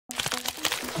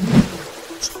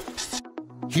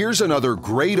Here's another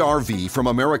great RV from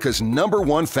America's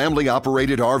 #1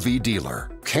 family-operated RV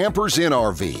dealer, Campers in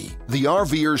RV, the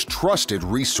RVer's trusted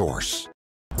resource.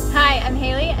 Hi, I'm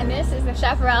Haley, and this is the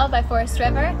Chaparral by Forest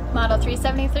River, model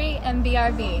 373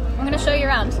 MBRB. I'm going to show you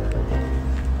around.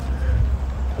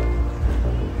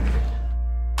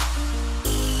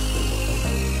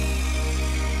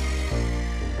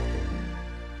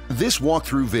 This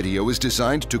walkthrough video is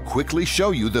designed to quickly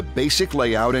show you the basic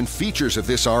layout and features of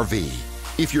this RV.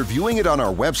 If you're viewing it on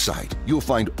our website, you'll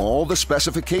find all the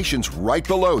specifications right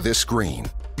below this screen.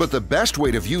 But the best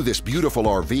way to view this beautiful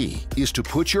RV is to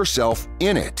put yourself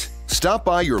in it. Stop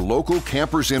by your local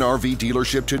Campers in RV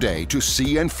dealership today to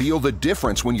see and feel the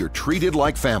difference when you're treated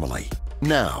like family.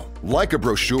 Now, like a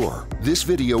brochure, this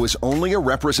video is only a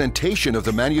representation of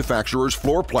the manufacturer's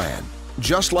floor plan.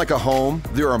 Just like a home,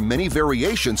 there are many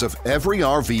variations of every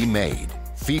RV made.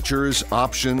 Features,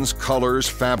 options, colors,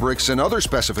 fabrics, and other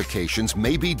specifications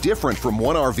may be different from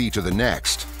one RV to the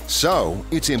next. So,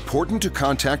 it's important to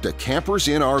contact a Campers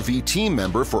in RV team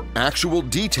member for actual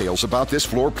details about this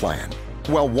floor plan.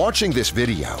 While watching this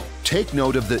video, take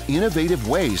note of the innovative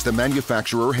ways the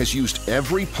manufacturer has used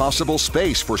every possible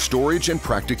space for storage and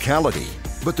practicality.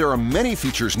 But there are many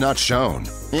features not shown,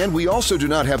 and we also do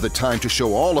not have the time to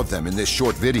show all of them in this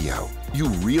short video. You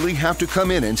really have to come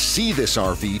in and see this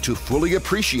RV to fully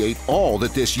appreciate all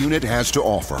that this unit has to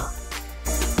offer.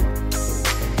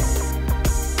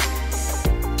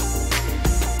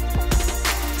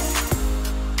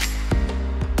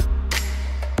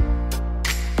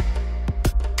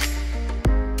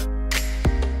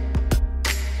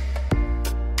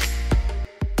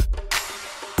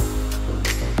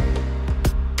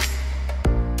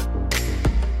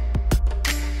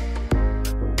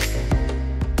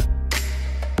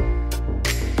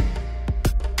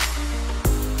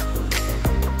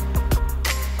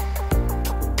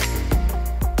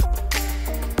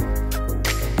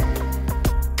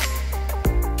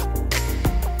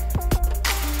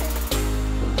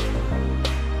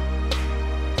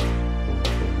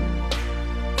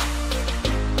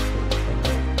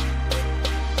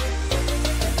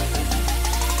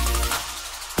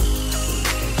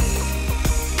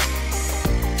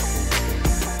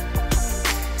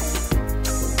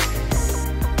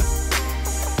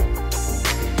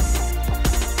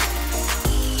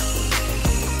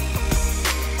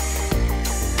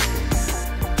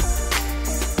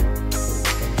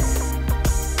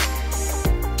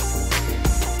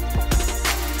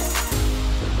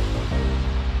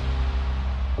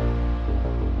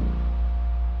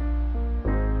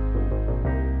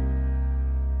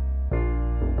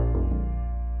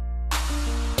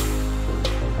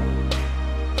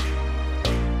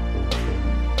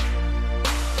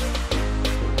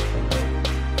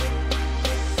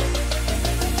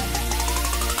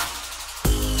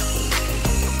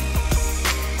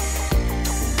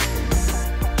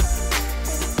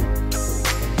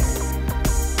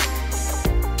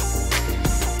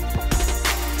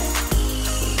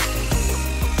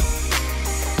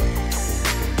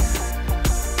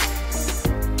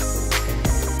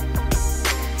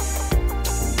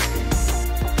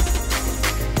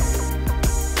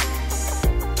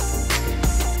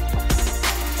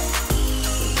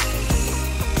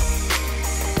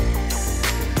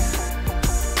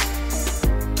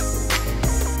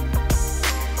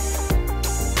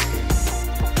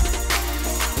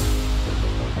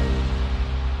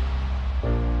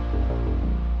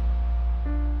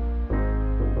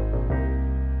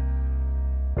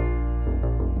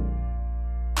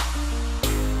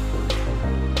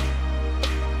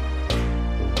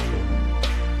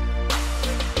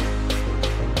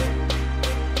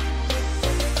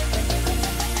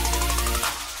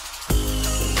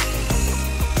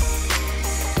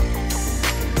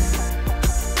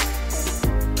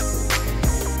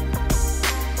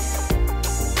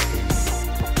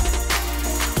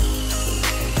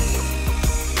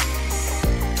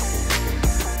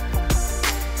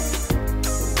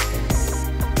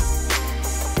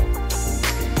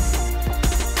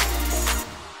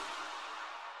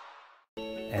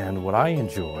 And what I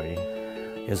enjoy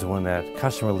is when that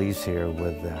customer leaves here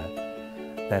with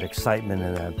that excitement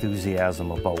and that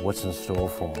enthusiasm about what's in store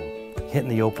for them. Hitting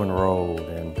the open road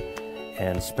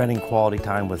and spending quality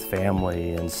time with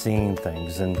family and seeing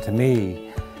things. And to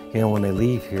me, you know, when they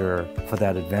leave here for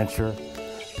that adventure,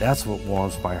 that's what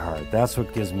warms my heart. That's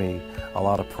what gives me a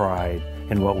lot of pride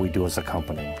in what we do as a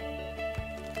company.